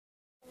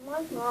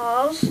my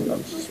gosh,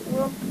 that's just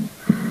real.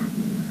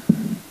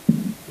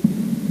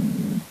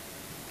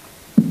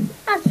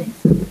 That's it.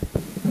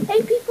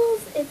 Hey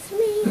peoples, it's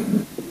me.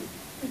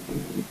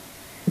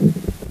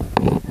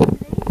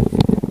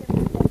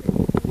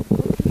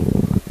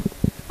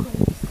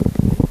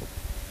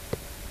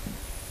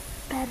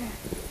 Better.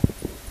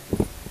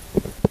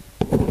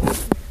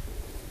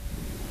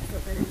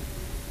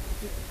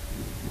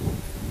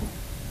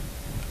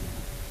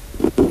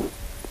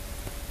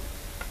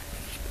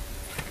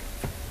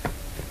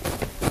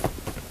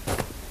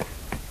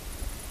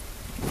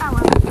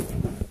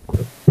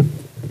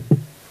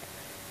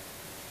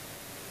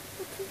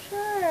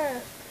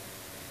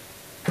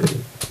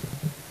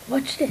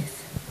 Watch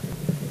this.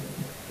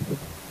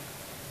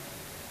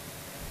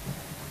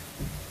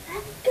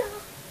 Let it go.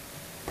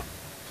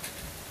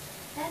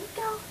 Let it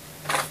go.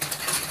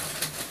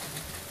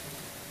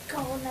 Go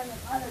on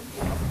another.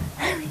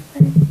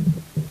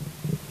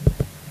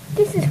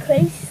 This is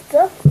crazy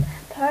stuff.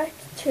 Part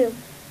 2.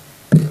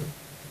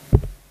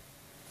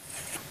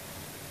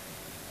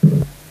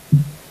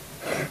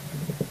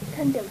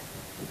 Can't do it.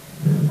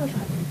 I'll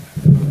try.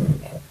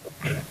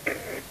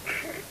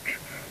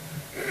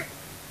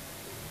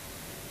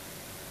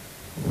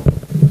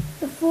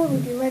 Before we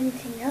do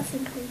anything else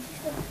in crazy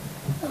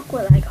stuff, look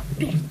what I got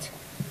bit.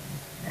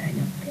 I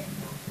got bit.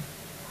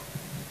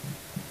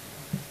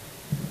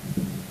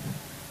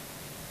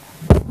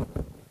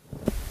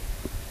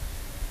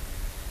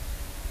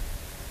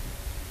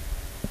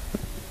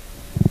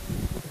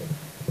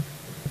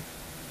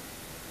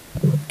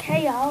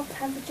 Okay, y'all,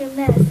 time for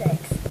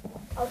gymnastics.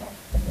 Okay,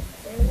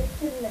 so let's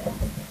do this.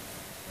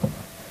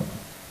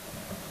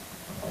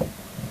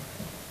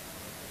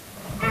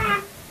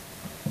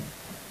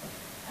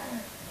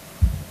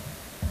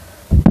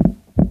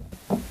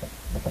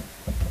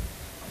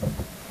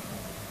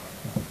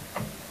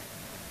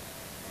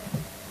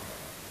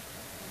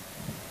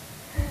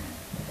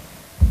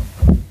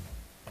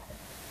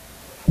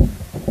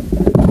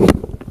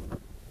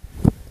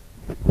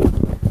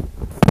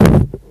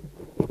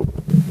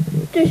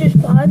 This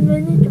is 5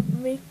 minutes to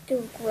make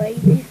the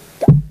gravy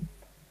stuff.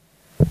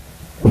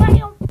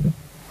 Bam!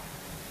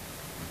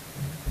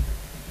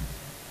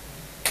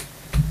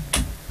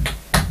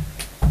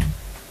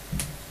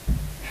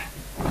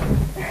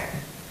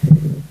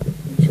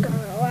 I'm just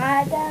gonna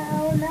lie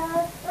down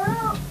now.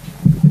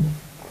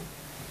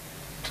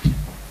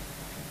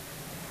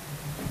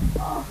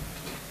 Oh.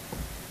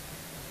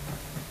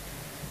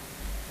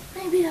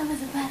 Maybe that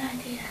was a bad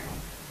idea.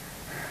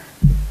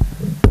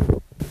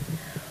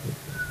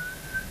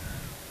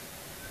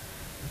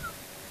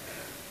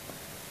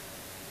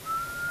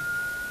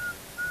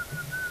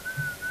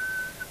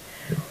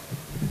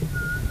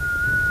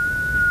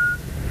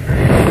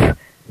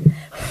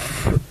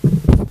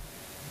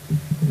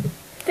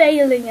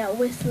 Failing at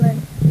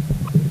whistling.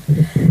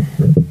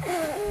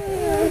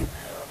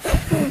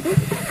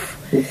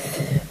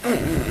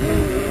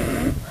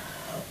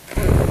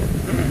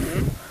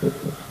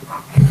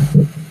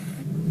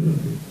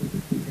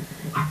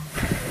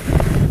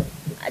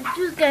 I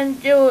just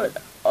can't do it.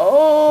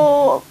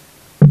 Oh.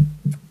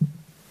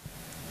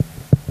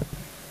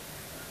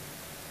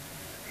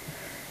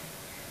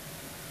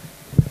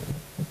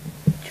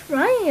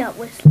 Trying at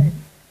whistling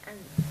and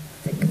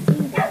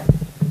succeeding.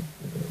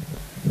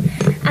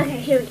 Okay,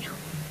 here we go.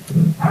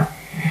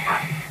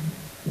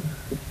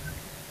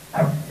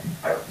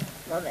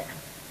 Love it.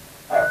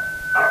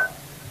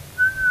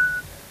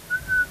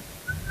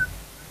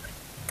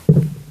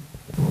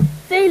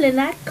 Failing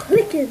at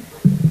clicking.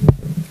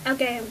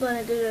 Okay, I'm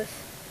gonna do this.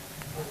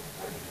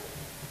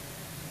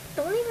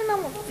 Don't even know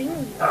what thing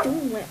you're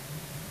doing.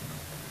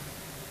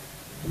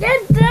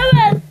 Just do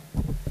it!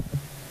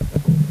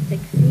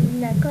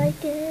 Succeeding at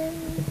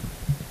clicking.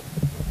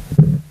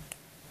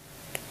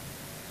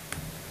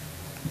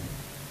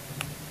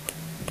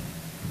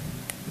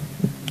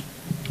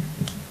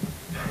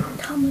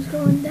 Tom was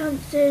going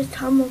downstairs.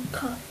 Tom will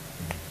cuff.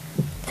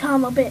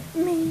 Tom will bit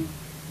me.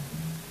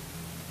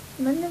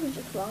 And then they were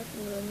just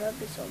walking around. That'd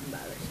be so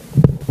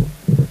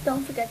embarrassing.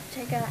 Don't forget to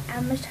check out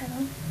Emma's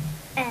channel.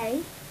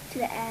 A to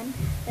the N,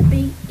 the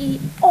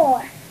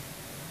B-E-R.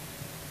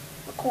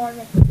 Record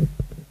me.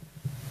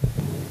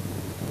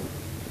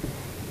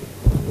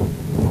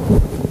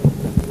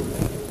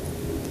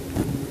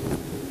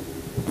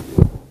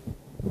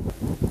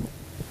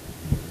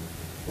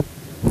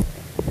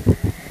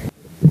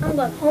 I'm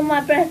gonna hold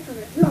my breath for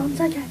as long as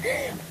I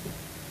can.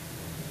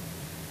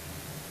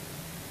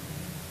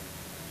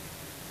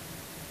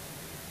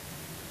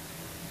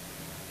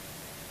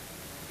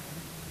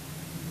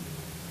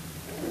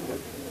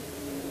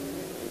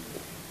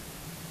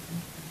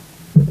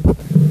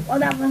 Well,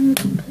 that wasn't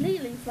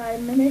completely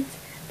 5 minutes,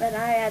 but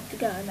I had to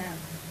go now.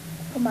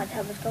 Oh, my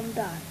time is gonna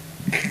die.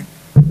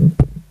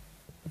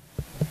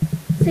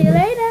 See you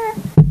later.